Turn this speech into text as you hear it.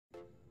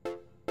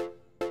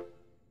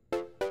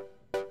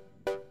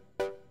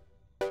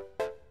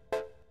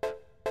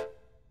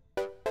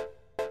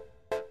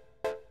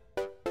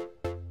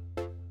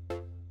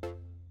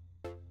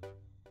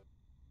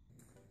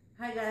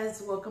Hi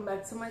guys, welcome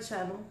back to my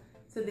channel.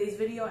 Today's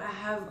video I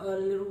have a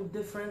little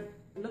different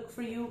look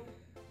for you.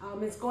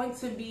 It's going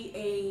to be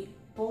a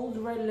bold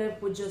red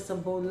lip with just a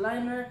bold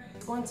liner.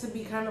 It's going to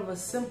be kind of a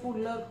simple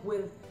look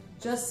with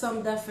just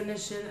some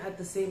definition at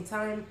the same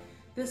time.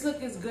 This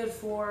look is good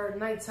for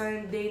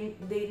nighttime,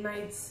 date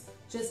nights,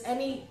 just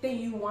anything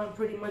you want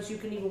pretty much. You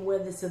can even wear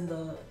this in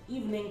the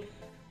evening.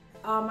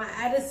 I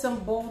added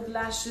some bold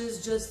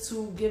lashes just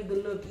to give the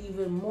look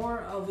even more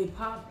of a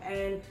pop,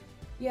 and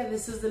yeah,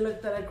 this is the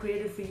look that I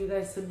created for you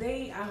guys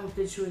today. I hope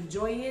that you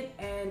enjoy it,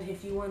 and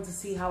if you want to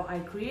see how I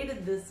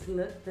created this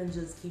look, then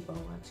just keep on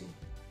watching.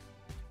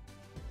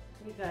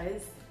 Hey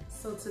guys,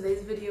 so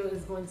today's video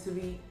is going to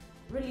be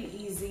really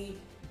easy.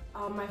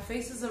 My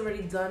face is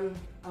already done.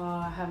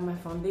 I have my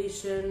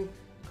foundation,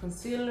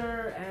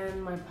 concealer,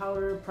 and my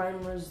powder,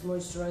 primers,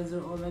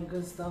 moisturizer, all that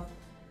good stuff.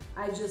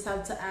 I just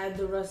have to add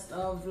the rest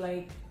of,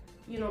 like,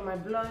 you know, my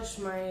blush,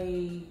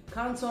 my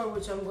contour,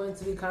 which I'm going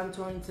to be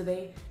contouring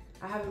today.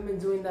 I haven't been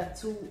doing that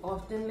too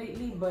often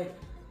lately, but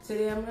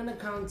today I'm gonna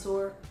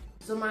contour.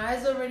 So my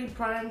eyes are already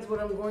primed. What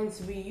I'm going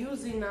to be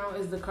using now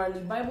is the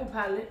Carlibel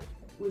palette,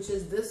 which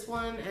is this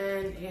one,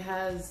 and it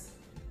has,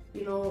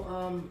 you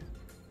know,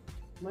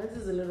 mine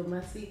is a little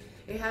messy.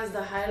 It has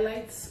the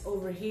highlights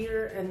over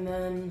here, and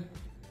then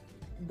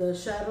the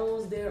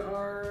shadows. There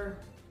are,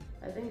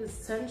 I think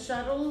it's 10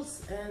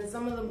 shadows, and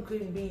some of them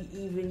could be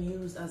even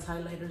used as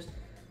highlighters.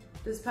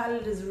 This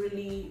palette is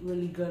really,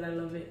 really good. I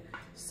love it.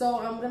 So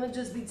I'm gonna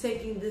just be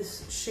taking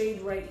this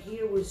shade right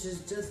here, which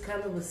is just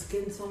kind of a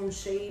skin tone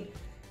shade.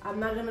 I'm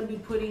not gonna be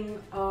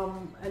putting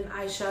an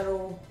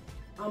eyeshadow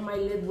on my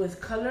lid with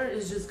color.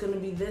 It's just gonna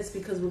be this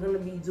because we're gonna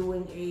be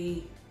doing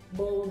a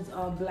bold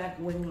black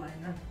wing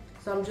liner.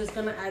 So I'm just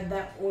gonna add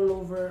that all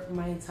over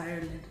my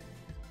entire lid.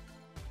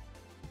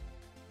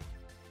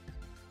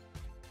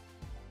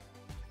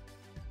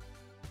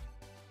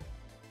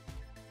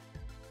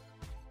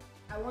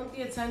 I want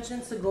the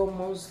attention to go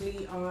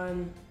mostly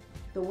on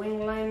the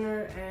wing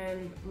liner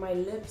and my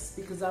lips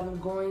because I'm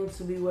going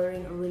to be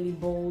wearing a really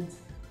bold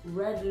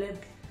red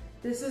lip.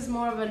 This is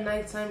more of a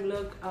nighttime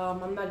look.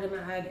 I'm not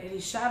gonna add any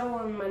shadow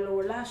on my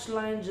lower lash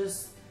line,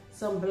 just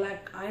some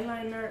black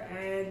eyeliner,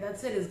 and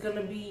that's it. It's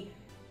gonna be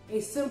a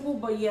simple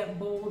but yet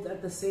bold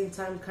at the same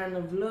time kind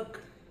of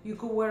look. You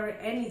could wear it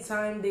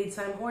anytime,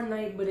 daytime or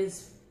night, but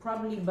it's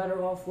probably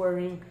better off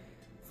wearing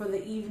for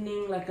the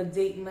evening, like a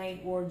date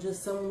night or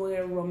just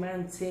somewhere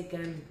romantic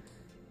and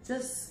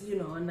just, you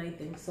know, a night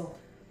thing. So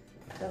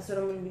that's what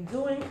I'm going to be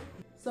doing.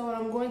 So what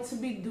I'm going to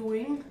be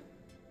doing,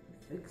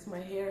 fix my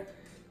hair.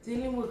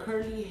 Dealing with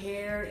curly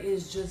hair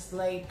is just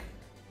like,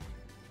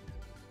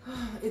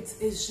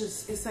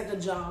 it's like a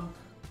job.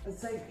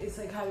 It's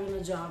like having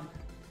a job,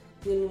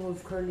 dealing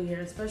with curly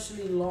hair,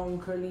 especially long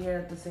curly hair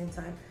at the same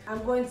time.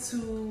 I'm going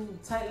to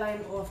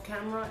tightline off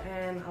camera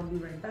and I'll be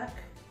right back.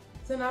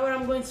 So now what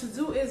I'm going to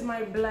do is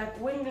my black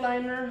wing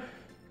liner,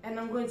 and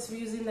I'm going to be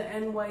using the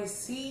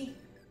NYC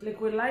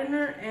liquid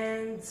liner,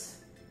 and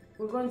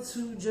we're going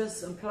to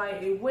just apply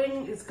a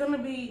wing. It's gonna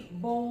be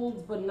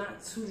bold but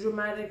not too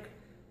dramatic,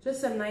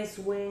 just a nice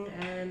wing,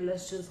 and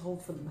let's just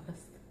hope for the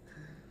best.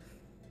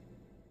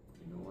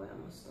 You know what, I'm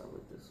gonna start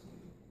with this one.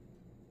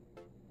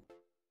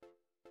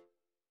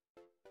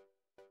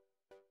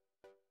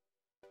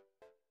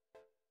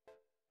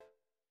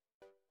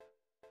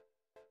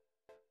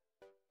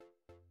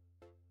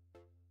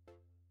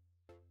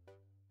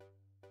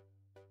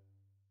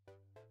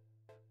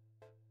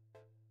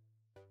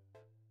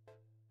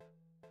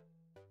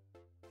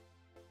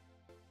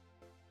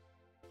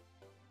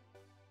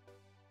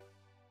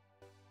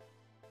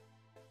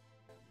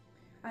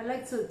 I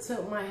like to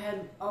tilt my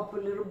head up a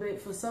little bit.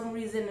 For some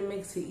reason, it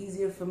makes it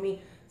easier for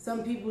me.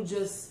 Some people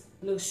just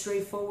look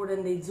straight forward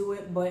and they do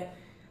it, but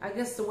I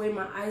guess the way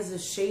my eyes are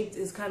shaped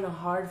is kind of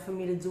hard for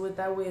me to do it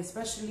that way,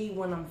 especially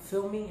when I'm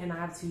filming and I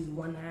have to use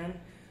one hand.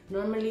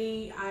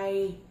 Normally,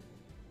 I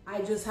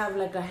just have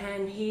like a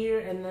hand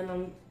here and then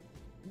I'm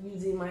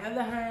using my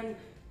other hand,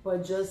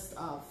 but just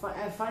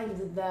I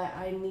find that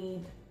I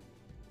need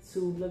to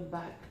look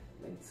back,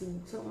 like to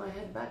tilt my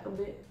head back a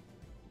bit.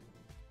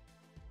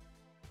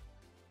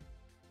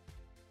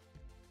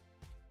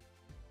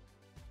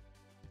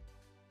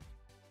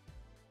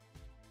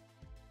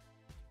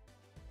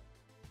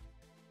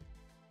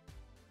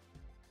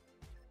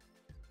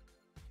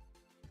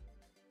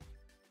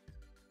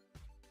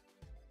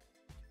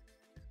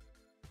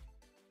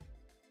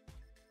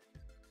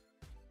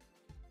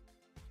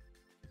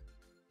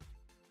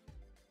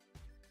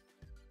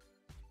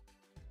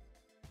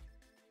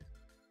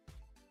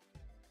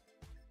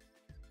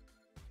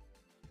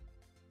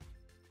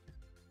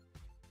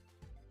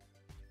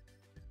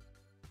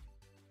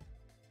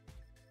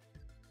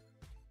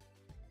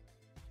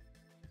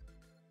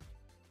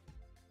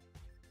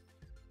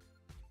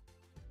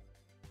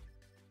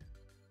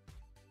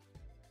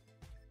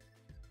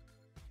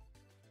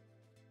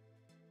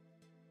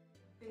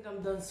 I think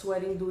I'm done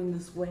sweating doing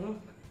this wing.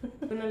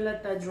 I'm gonna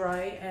let that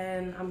dry,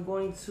 and I'm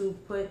going to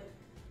put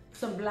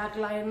some black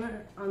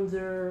liner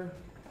under.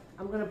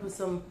 I'm gonna put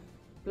some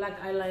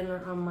black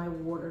eyeliner on my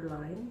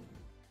waterline.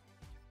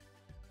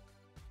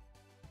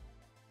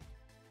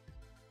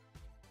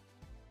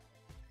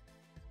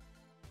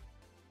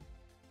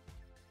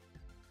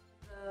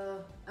 The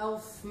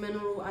Elf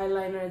Mineral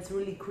eyeliner, it's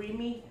really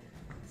creamy.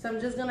 So I'm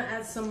just gonna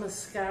add some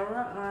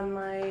mascara on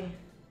my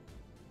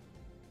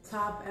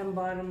top and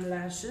bottom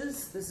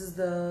lashes. This is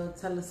the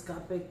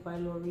Telescopic by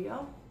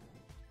Loreal.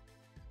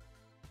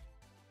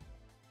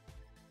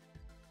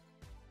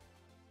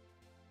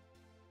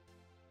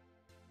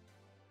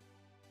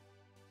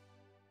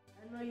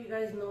 I know you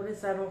guys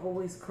notice I don't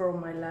always curl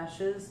my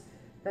lashes.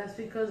 That's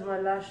because my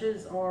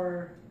lashes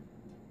are,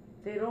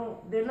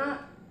 they're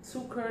not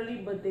too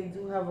curly, but they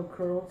do have a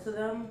curl to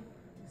them.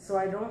 So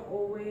I don't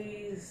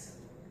always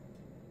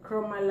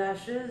curl my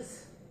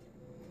lashes.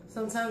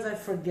 Sometimes I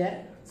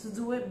forget to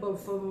do it, but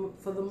for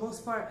the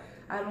most part,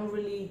 I don't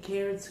really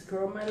care to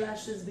curl my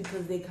lashes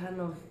because they kind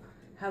of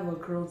have a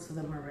curl to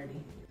them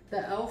already. The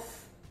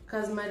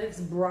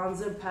Elfcosmetics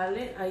bronzer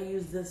palette, I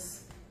use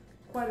this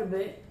quite a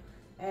bit.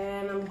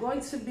 And I'm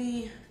going to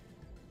be,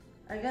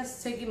 I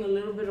guess, taking a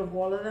little bit of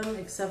all of them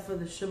except for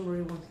the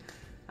shimmery ones.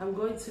 I'm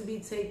going to be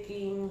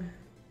taking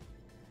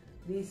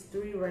these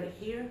three right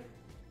here,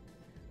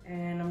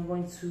 and I'm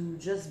going to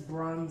just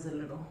bronze a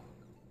little.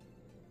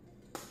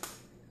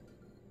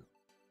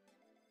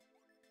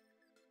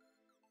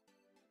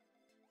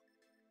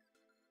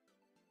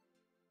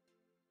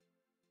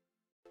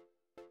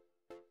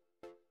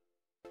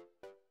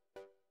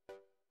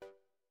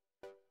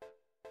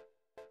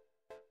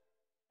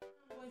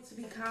 To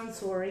be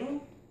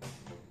contouring,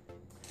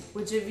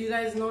 which if you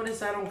guys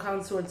notice, I don't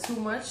contour too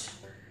much,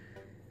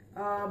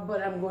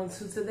 but I'm going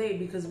to today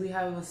because we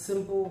have a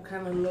simple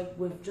kind of look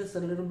with just a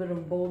little bit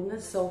of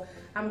boldness. So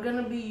I'm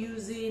gonna be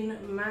using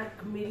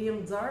MAC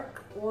Medium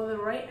Dark or the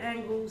Right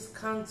Angles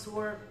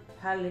Contour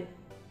Palette.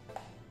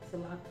 It's a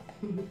lot.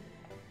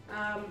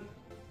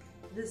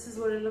 This is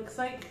what it looks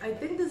like. I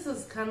think this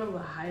is kind of a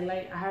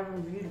highlight. I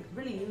haven't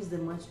really used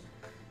it much,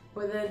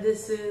 but then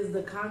this is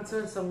the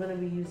contour, so I'm gonna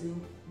be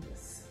using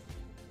this.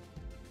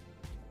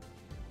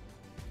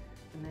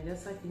 And I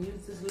guess I can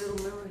use this little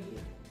mirror here.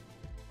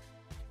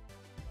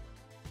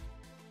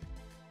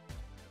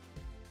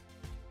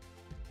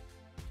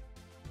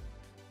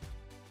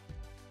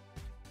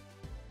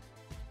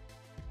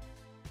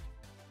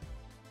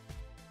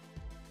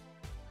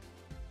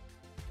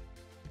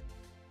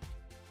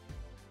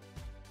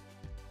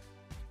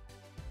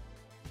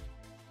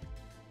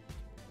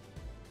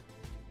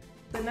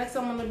 So next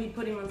I'm going to be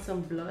putting on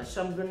some blush.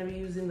 I'm going to be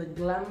using the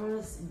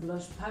Glamourous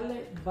Blush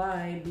Palette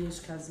by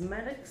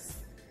Bhcosmetics.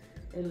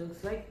 It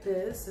looks like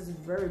this. It's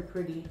very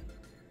pretty.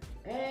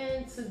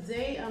 And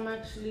today I'm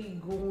actually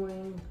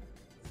going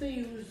to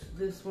use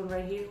this one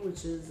right here,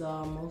 which is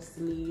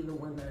mostly the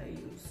one that I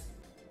use.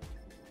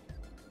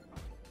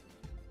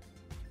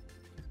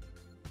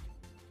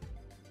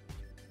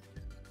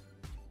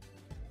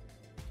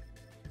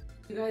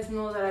 You guys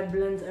know that I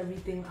blend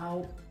everything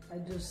out. I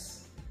just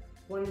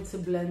want it to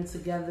blend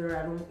together.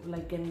 I don't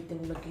like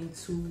anything looking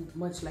too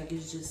much like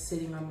it's just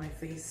sitting on my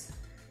face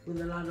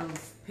with a lot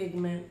of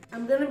pigment.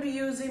 I'm gonna be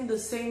using the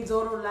same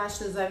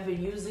Dodolashes I've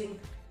been using.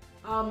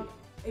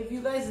 If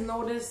you guys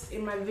noticed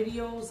in my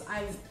videos,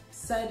 I've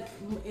said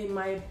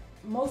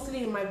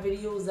mostly in my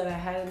videos that I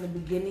had in the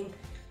beginning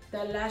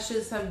that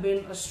lashes have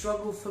been a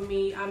struggle for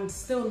me. I'm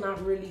still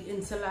not really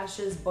into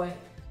lashes, but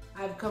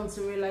I've come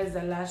to realize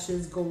that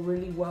lashes go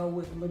really well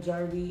with the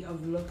majority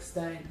of looks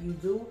that you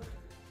do.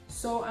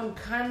 So I'm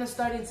kind of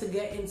starting to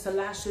get into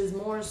lashes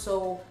more,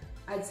 so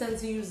I tend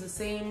to use the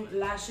same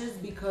lashes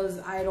because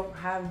I don't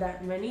have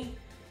that many,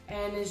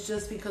 and it's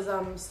just because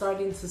I'm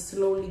starting to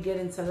slowly get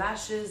into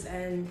lashes,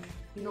 and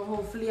you know,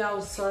 hopefully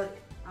I'll start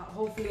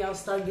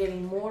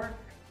getting more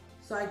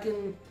so I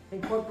can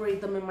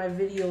incorporate them in my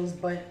videos.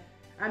 But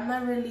I'm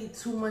not really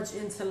too much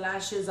into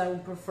lashes. I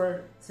would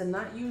prefer to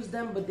not use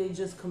them, but they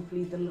just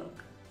complete the look.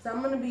 So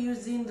I'm going to be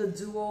using the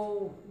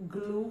Duo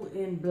Glue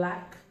in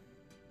black.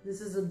 This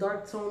is a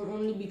dark tone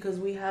only because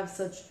we have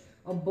such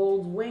a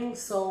bold wing,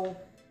 so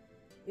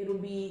it'll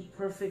be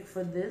perfect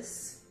for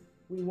this.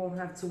 We won't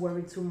have to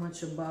worry too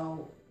much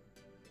about,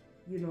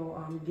 you know,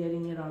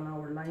 getting it on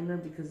our liner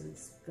because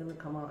it's gonna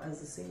come out as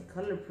the same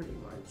color pretty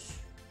much.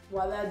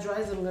 While that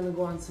dries, I'm gonna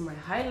go on to my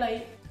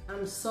highlight.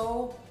 I'm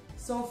so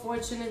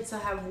fortunate to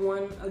have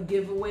won a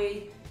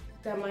giveaway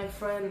that my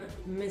friend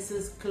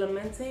Mrs.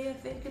 Clemente, I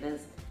think it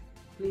is.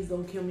 Please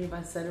don't kill me if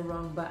I said it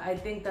wrong, but I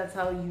think that's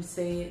how you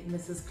say it,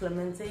 Mrs.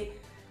 Clemente.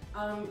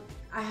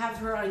 I have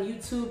her on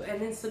YouTube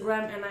and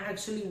Instagram, and I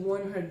actually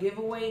won her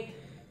giveaway.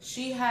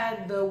 She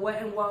had the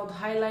Wetnwild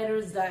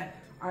highlighters that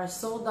are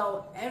sold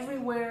out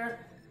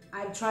everywhere.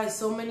 I've tried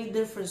so many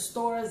different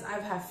stores.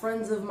 I've had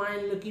friends of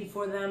mine looking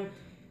for them,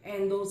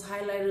 and those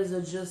highlighters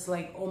are just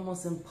like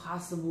almost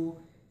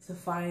impossible to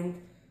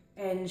find.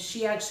 And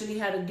she actually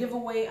had a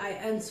giveaway. I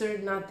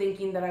entered not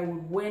thinking that I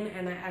would win,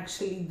 and I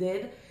actually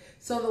did.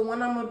 So the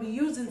one I'm gonna be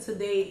using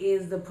today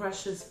is the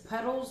Precious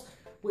Petals,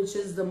 which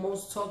is the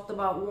most talked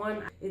about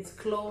one. It's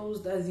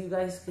closed, as you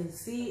guys can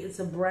see. It's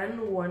a brand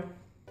new one.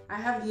 I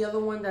have the other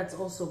one that's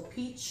also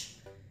peach.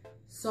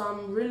 So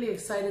I'm really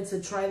excited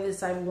to try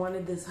this. I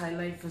wanted this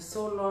highlight for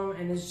so long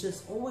and it's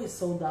just always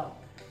sold out.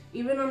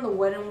 Even on the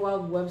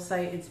Wetnwild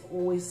website, it's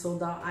always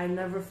sold out. I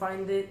never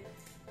find it,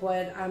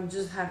 but I'm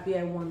just happy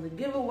I won the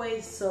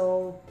giveaway.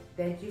 So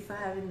thank you for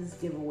having this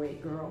giveaway,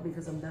 girl,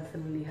 because I'm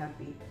definitely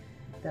happy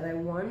that I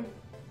won.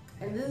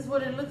 And this is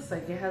what it looks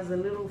like. It has a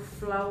little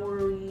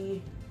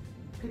flowery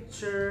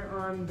picture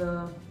on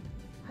the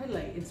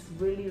highlight. It's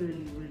really,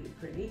 really, really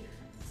pretty.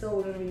 So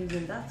we're gonna be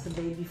using that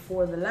today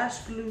before the lash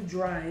glue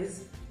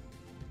dries.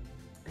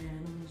 And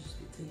I'm gonna just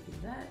be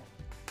taking that.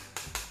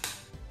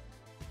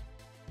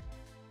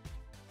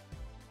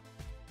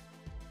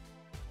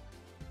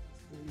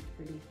 It's really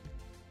pretty.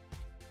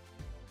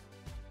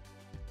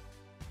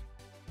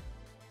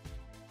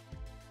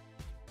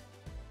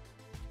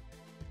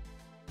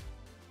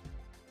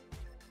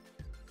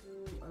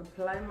 To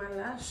apply my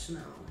lash now,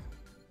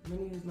 I'm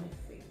gonna use my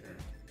finger.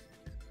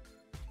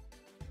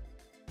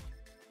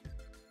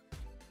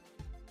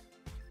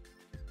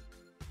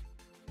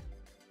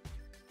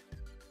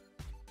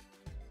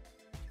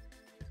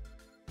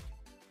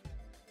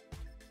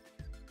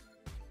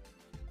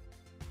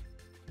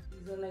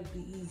 These are like the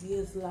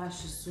easiest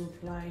lashes to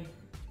apply.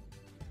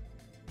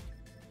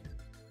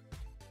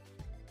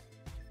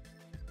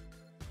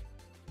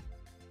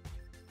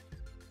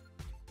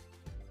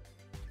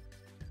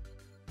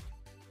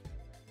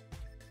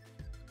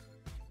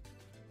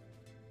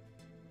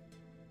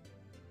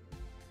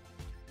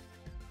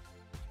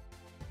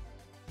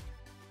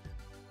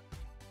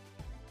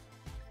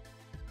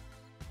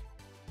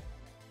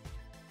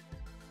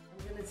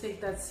 I'm going to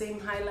take that same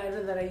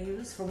highlighter that I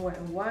used from Wet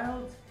n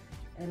Wild,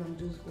 and I'm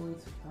just going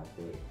to pop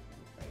it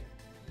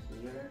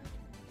right here.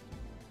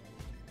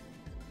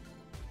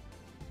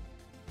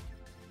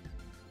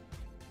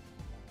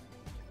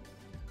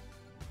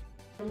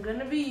 I'm going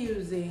to be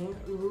using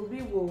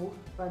Ruby Woo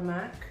by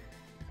MAC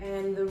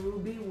and the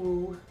Ruby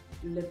Woo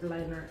lip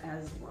liner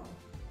as well.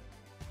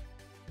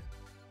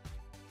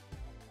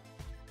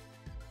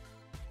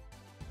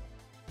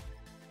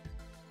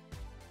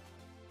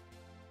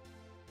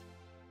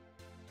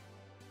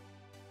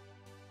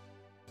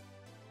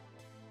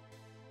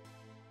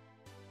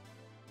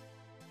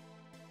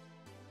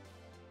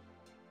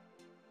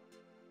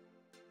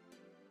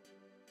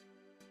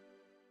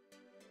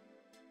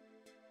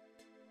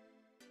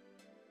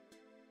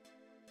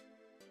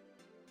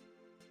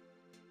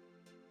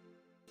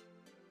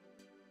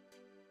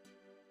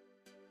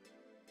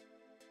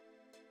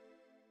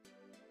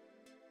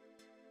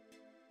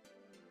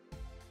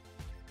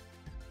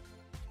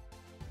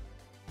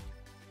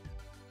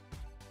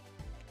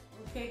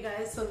 Okay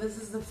guys, so this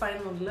is the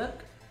final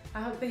look.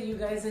 I hope that you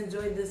guys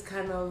enjoyed this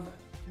kind of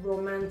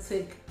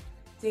romantic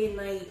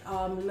day-night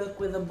look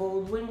with a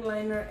bold wing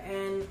liner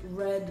and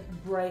red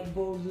bright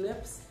bold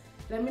lips.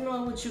 Let me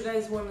know what you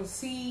guys want to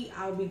see.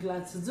 I'll be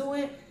glad to do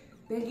it.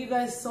 Thank you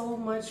guys so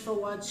much for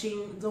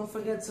watching. Don't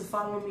forget to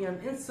follow me on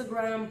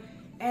Instagram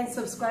and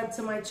subscribe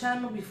to my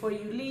channel before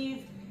you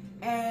leave,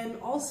 and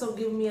also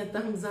give me a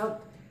thumbs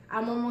up.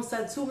 I'm almost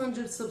at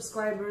 200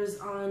 subscribers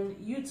on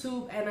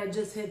YouTube and I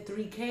just hit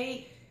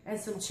 3K and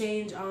some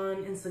change on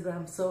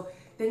Instagram. So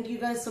thank you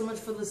guys so much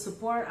for the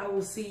support. I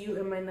will see you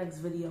in my next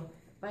video.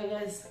 Bye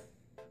guys.